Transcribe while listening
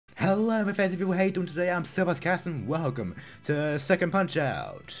Hello my fancy people, how you doing today? I'm Subbyscribble and welcome to Second Punch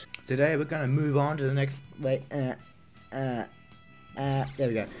Out. Today we're gonna move on to the next, there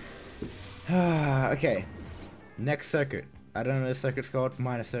we go. Okay, next circuit. I don't know what the circuit's called,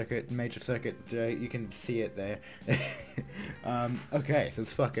 minor circuit, major circuit, you can see it there. Okay, so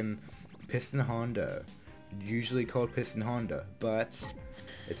it's fucking Piston Honda. Usually called Piston Honda, but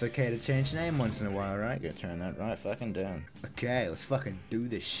it's okay to change name once in a while, right? Gonna turn that right fucking down. Okay, let's fucking do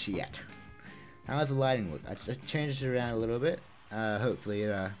this shit. How's the lighting look? I just changed it around a little bit. Hopefully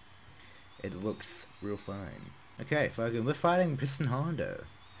it looks real fine. Okay, fucking, we're fighting Piston Honda.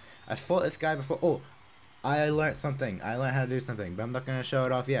 I fought this guy before. Oh, I learned something. I learned how to do something, but I'm not gonna show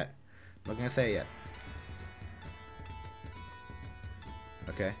it off yet. I'm not gonna say it yet.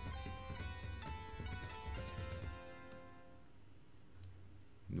 Okay.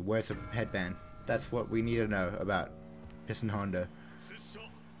 Where's the headband? That's what we need to know about Piston Honda.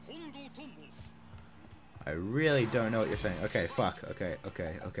 I really don't know what you're saying. Okay, fuck. Okay.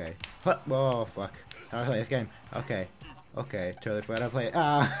 Oh, fuck. How do I play this game? Okay. Totally forgot how to play it.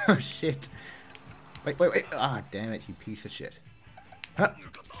 Ah, oh, shit. Wait. Ah, damn it, you piece of shit. Huh.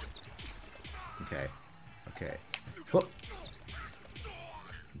 Okay. Whoop.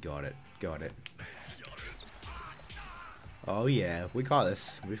 Got it. Oh yeah, we got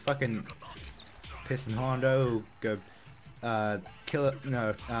this. We fucking Piston Honda, go, kill it.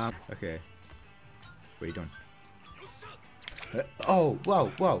 No, okay. What are you doing? Oh,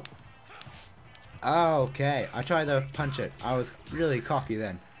 whoa. Okay, I tried to punch it. I was really cocky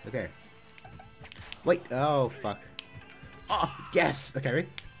then. Okay. Wait, oh, fuck. Oh, yes! Okay, ready?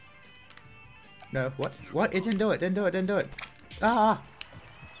 No, what? It didn't do it. Ah!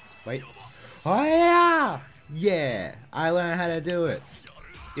 Wait. Oh yeah! Yeah, I learned how to do it.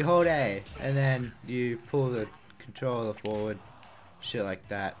 You hold A, and then you pull the controller forward. Shit like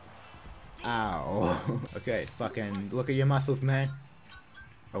that. Ow. Okay, fucking look at your muscles, man.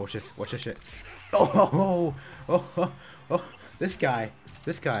 Oh, watch this shit. Oh, this guy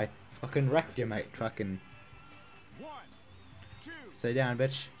fucking wrecked you, mate. Fucking. Stay down,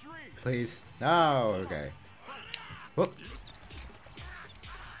 bitch. Please. No, okay. Whoop.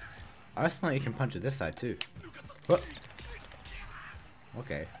 I just thought you can punch it this side too. Whoop.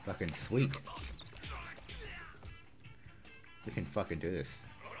 Okay, fucking sweet. We can fucking do this.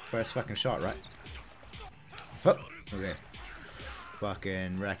 First fucking shot, right? Whoop. Okay.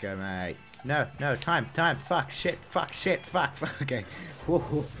 Fucking wrecker, mate. No, time. Fuck, shit. Okay.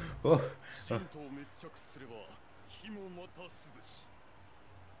 Whoa.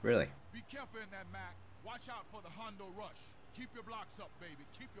 Really? Be careful in that Mac. Watch out for the Hondo rush. Keep your blocks up, baby.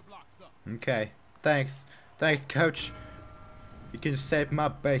 Keep your blocks up. Okay. Thanks, coach. You can save my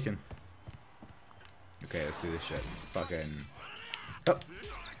bacon. Okay, let's do this shit. Fucking. Oh.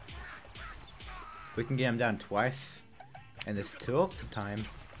 We can get him down twice. And this time.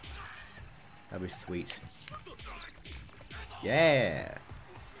 That'd be sweet. Yeah.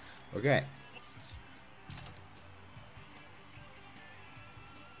 Okay.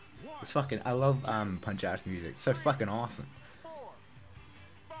 It's fucking. I love Punch Out's music. It's so fucking awesome.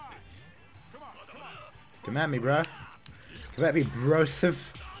 Come at me, bro. Come at me,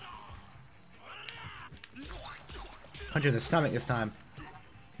 brosive. Punch you in the stomach this time.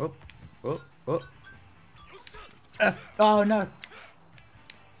 Oh. Oh no.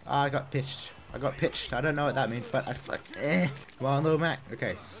 Oh, I got pitched. I don't know what that means, but I fucked. Come on, little Mac.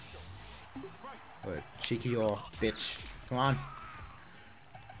 Okay. Oh, cheeky or bitch. Come on.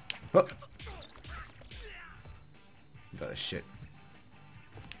 Oh. Got this shit.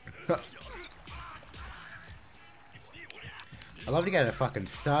 Oh. I'd love to get a fucking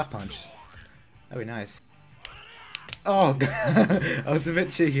star punch. That'd be nice. Oh, I was a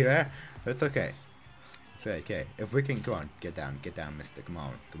bit cheeky there, but it's okay. It's okay. If we can, go on, get down, mister. Come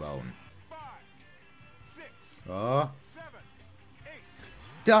on. 5, 6, Oh. 7, 8.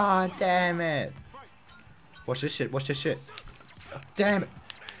 God damn it. Watch this shit. Oh, damn it.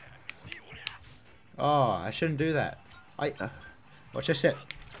 Oh, I shouldn't do that. Watch this shit.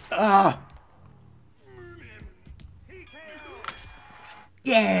 Ah.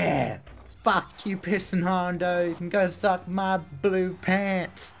 Yeah! Fuck you, Piston Honda. You can go suck my blue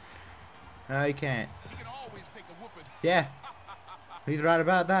pants. No, you can't. You can always take a whooping. Yeah. He's right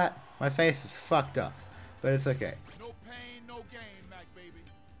about that. My face is fucked up. But it's okay. No pain, no gain, Mac baby.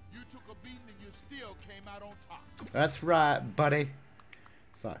 You took a beating and you still came out on top. That's right, buddy.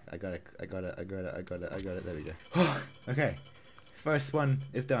 Fuck, I got it. There we go. Okay. First one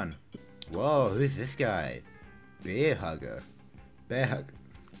is done. Whoa, who's this guy? Bear hugger. Bear hug.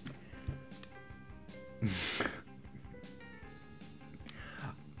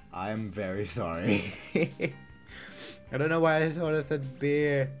 I'm very sorry. I don't know why I thought I said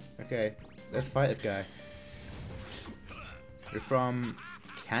beer. Okay, let's fight this guy. You're from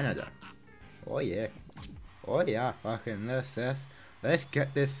Canada. Oh yeah. Oh yeah, fucking let's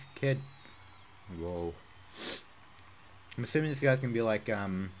get this kid. Whoa. I'm assuming this guy's gonna be like,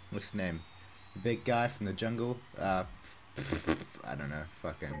 what's his name? The big guy from the jungle? I don't know.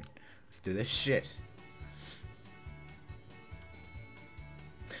 Fucking, let's do this shit.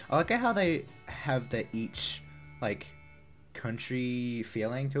 I like how they have the each, like, country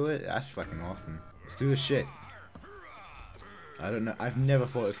feeling to it. That's fucking awesome. Let's do this shit. I don't know. I've never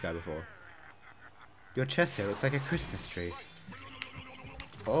fought this guy before. Your chest hair looks like a Christmas tree.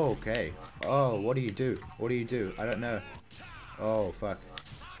 Oh, okay. Oh, what do you do? What do you do? I don't know. Oh, fuck.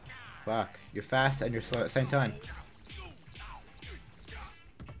 Fuck. You're fast and you're slow at the same time.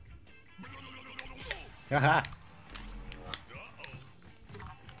 Haha!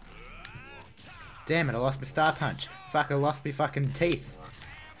 Damn it, I lost my star punch. Fuck, I lost my fucking teeth.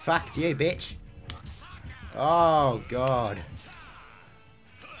 Fuck you, bitch. Oh, God.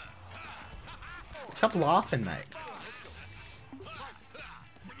 Stop laughing, mate.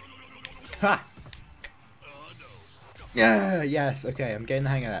 Ha! Yeah, yes, okay, I'm getting the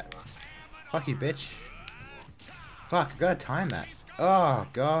hang of that. Fuck you, bitch. Fuck, I gotta time that. Oh,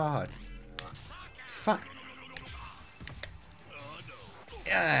 God. Fuck.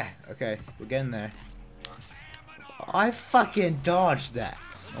 Yeah, okay, we're getting there. I fucking dodged that.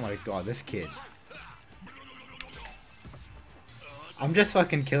 Oh my God, this kid. I'm just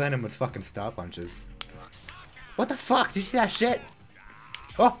fucking killing him with fucking star punches. What the fuck? Did you see that shit?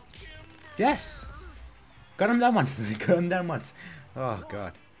 Oh! Yes! Got him down once. Got him down once. Oh,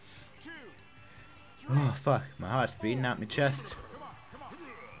 God. Oh, fuck. My heart's beating out my chest.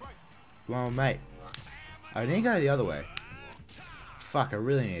 Come on, mate. I need to go the other way. Fuck, I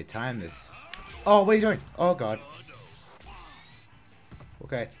really need to time this. Oh, what are you doing? Oh, God.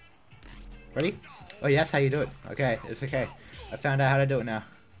 Okay. Ready? Oh, yeah, that's how you do it. Okay, it's okay. I found out how to do it now.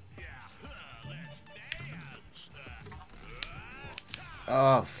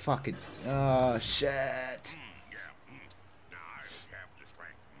 Oh, fucking. Oh, shit.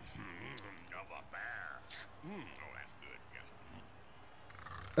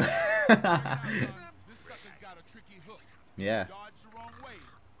 Yeah.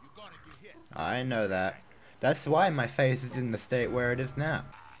 I know that. That's why my face is in the state where it is now.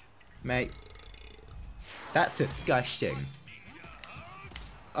 Mate. That's disgusting.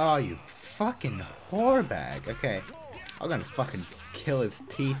 Oh, you fucking whorebag. Okay. I'm gonna fucking kill his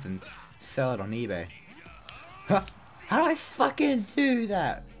teeth and sell it on eBay. Huh? How do I fucking do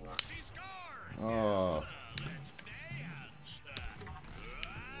that? Oh.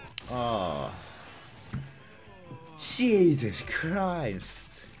 Oh. Jesus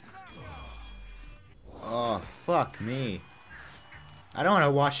Christ. Oh, fuck me. I don't want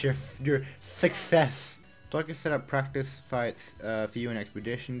to watch your success. So I can set up practice fights for you in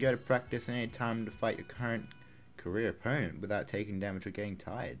Expedition. Go to practice any time to fight your current career opponent without taking damage or getting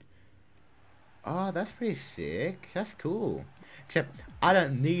tired. Oh, that's pretty sick. That's cool. Except, I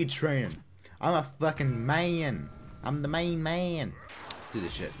don't need training. I'm a fucking man. I'm the main man. Let's do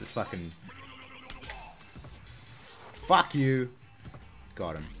this shit. This fucking... Fuck you.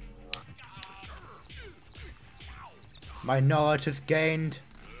 Got him. My knowledge has gained.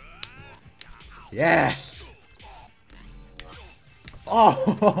 Yes!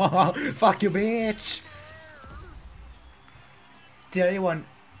 Oh! Fuck you, bitch! Did anyone...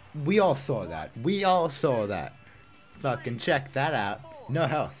 We all saw that. We all saw that. Fucking check that out. No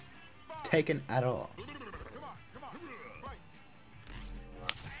health. Taken at all.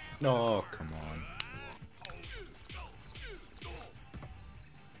 Oh, come on.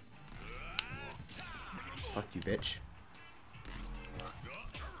 Fuck you, bitch.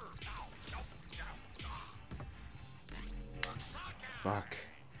 Fuck.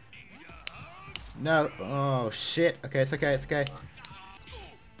 No. Oh, shit. Okay, it's okay, it's okay.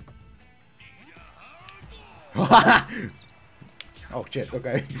 Oh, shit,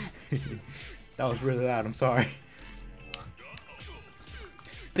 okay. That was really loud, I'm sorry.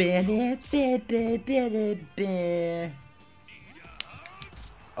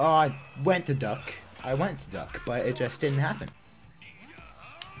 Oh, I went to duck. I went to duck, but it just didn't happen.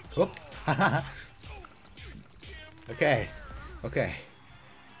 Whoop. Okay. Okay.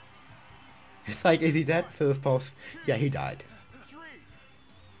 It's like, is he dead? Feel his pulse. Yeah, he died.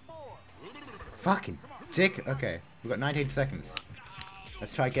 Fucking dick. Okay, we've got 19 seconds.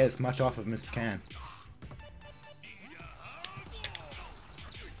 Let's try to get as much off of him as we can.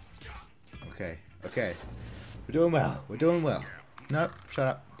 Okay, okay. We're doing well. We're doing well. No, shut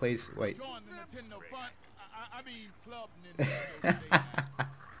up, please. Wait. Join the Nintendo fun. I mean Club Nintendo.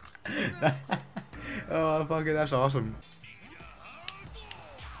 Oh, fucking, that's awesome.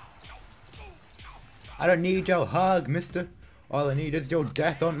 I don't need your hug, mister. All I need is your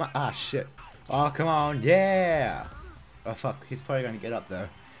death on my... Ah, shit. Oh, come on, yeah! Oh, fuck, he's probably gonna get up, though.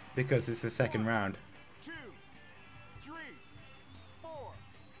 Because it's the second round. 2, 3, 4,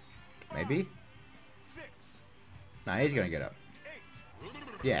 Maybe? 6. Nah, he's gonna get up.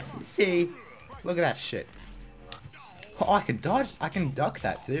 Yeah, see? Look at that shit. Oh, I can dodge. I can duck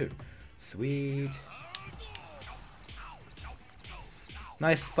that, too. Sweet.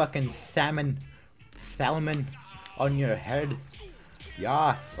 Nice fucking salmon on your head.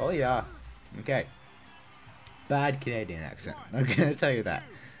 Yeah. Oh, yeah. Okay. Bad Canadian accent. I'm gonna tell you that.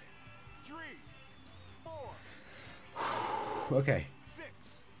 3, 4, Okay.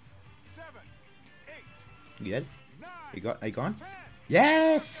 6, 7, 8, You good? 9, Are you gone? 10.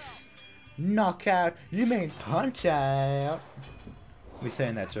 Yes! Knockout. You mean punch out? We're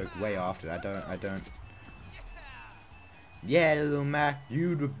saying that joke way after. I don't. Yeah, little Mac.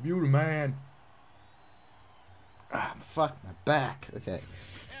 You the man. Ah, fuck my back. Okay.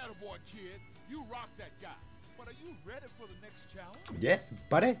 Attaboy, kid. You rock that guy. But are you ready for the next challenge? Yeah,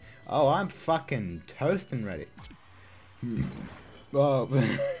 buddy. Oh, I'm fucking toasting ready. Oh.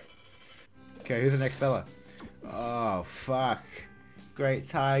 Okay, who's the next fella? Oh, fuck. Great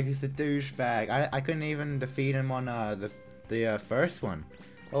Tiger's the douchebag. I couldn't even defeat him on the first one.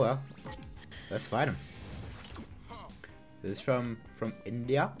 Oh well. Let's fight him. This is from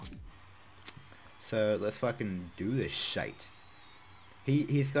India. So let's fucking do this shite.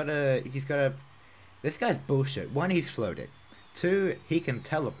 He's got a this guy's bullshit. 1, he's floating. 2, he can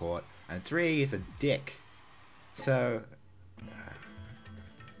teleport, and 3, he's a dick. So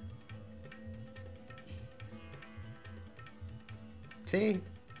see?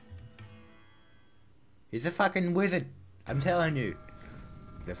 He's a fucking wizard. I'm telling you.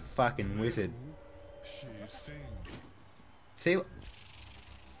 The fucking wizard. See?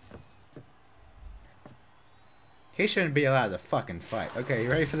 He shouldn't be allowed to fucking fight. Okay, you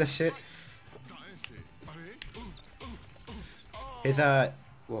ready for this shit? His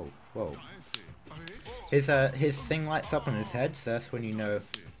whoa. His thing lights up on his head, so that's when you know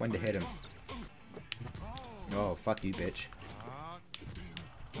when to hit him. Oh, fuck you, bitch.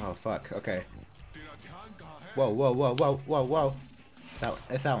 Oh, fuck, okay. Whoa.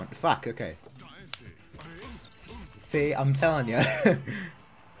 That's that one. Fuck, okay. See, I'm telling you.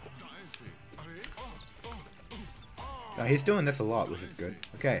 Oh, he's doing this a lot, which is good.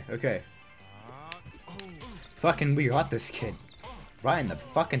 Okay. Fucking, we got this kid. Right in the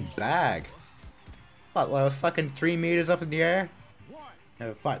fucking bag. What, well, fucking 3 meters up in the air?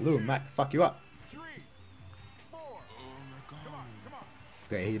 Never fight, Lou, Mac, fuck you up. 3, 4. Come on.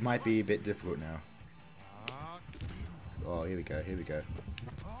 Okay, he might be a bit difficult now. Oh, here we go. Here we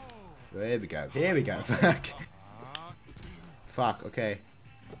go, fuck. Fuck, okay.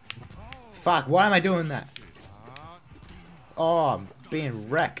 Fuck, why am I doing that? Oh, I'm being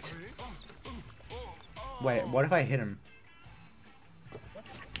wrecked. Wait, what if I hit him?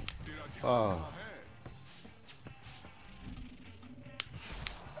 Oh.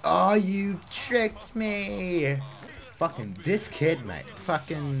 Oh, you tricked me! Fucking this kid, mate.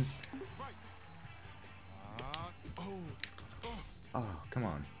 Fucking... Oh, come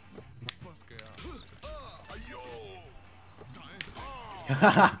on.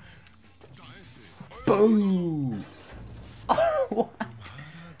 Haha! Boo! Oh, what?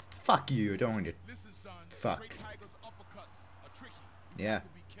 Fuck you, I don't want you. Fuck. Yeah.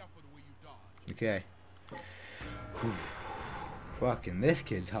 Okay. Whew. Fucking this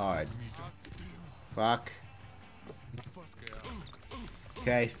kid's hard. Fuck.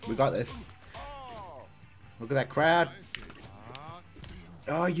 Okay, we got this. Look at that crowd.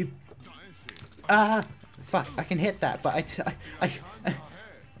 Oh, you... Ah! Fuck, I can hit that, but I...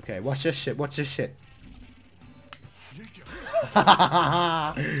 Okay, watch this shit, Lucky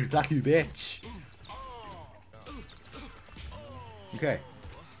bitch. Okay.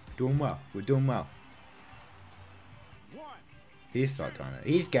 Doing well. We're doing well. He's not gonna...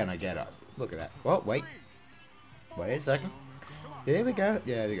 He's gonna get up. Look at that. Oh, wait. Wait a second. Here we go.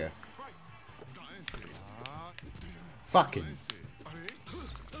 Yeah, there we go. Fucking...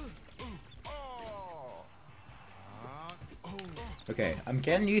 Okay, I'm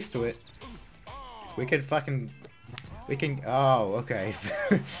getting used to it. We can fucking... We can... Oh, okay.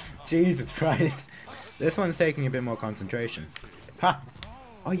 Jesus Christ. This one's taking a bit more concentration. Ha!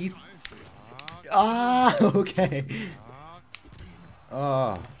 Oh, you... Ah, okay.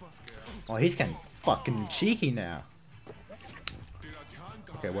 Oh. Oh, he's getting fucking cheeky now.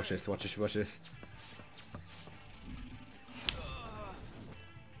 Okay, watch this, watch this, watch this.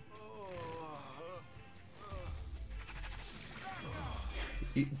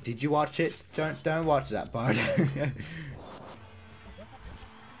 Did you watch it? Don't watch that part.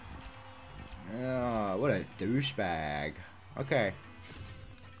 Oh, what a douchebag. Okay.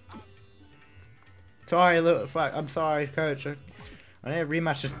 Sorry, little fuck. I'm sorry, coach. I need to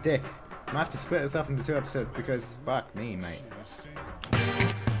rematch this dick. I might have to split this up into 2 episodes because fuck me, mate.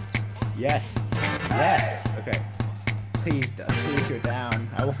 Yes. Yes. Okay. Please go down.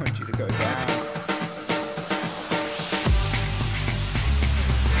 I want you to go down.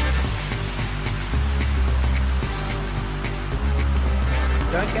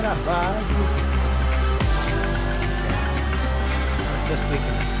 Don't get up, bud. Let's just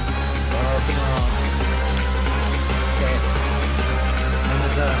weaken it. Working on. Okay. In the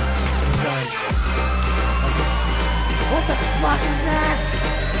zone. What the fuck is that?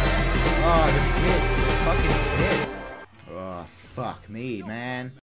 Oh, this kid. This fucking kid. Oh, fuck me, man.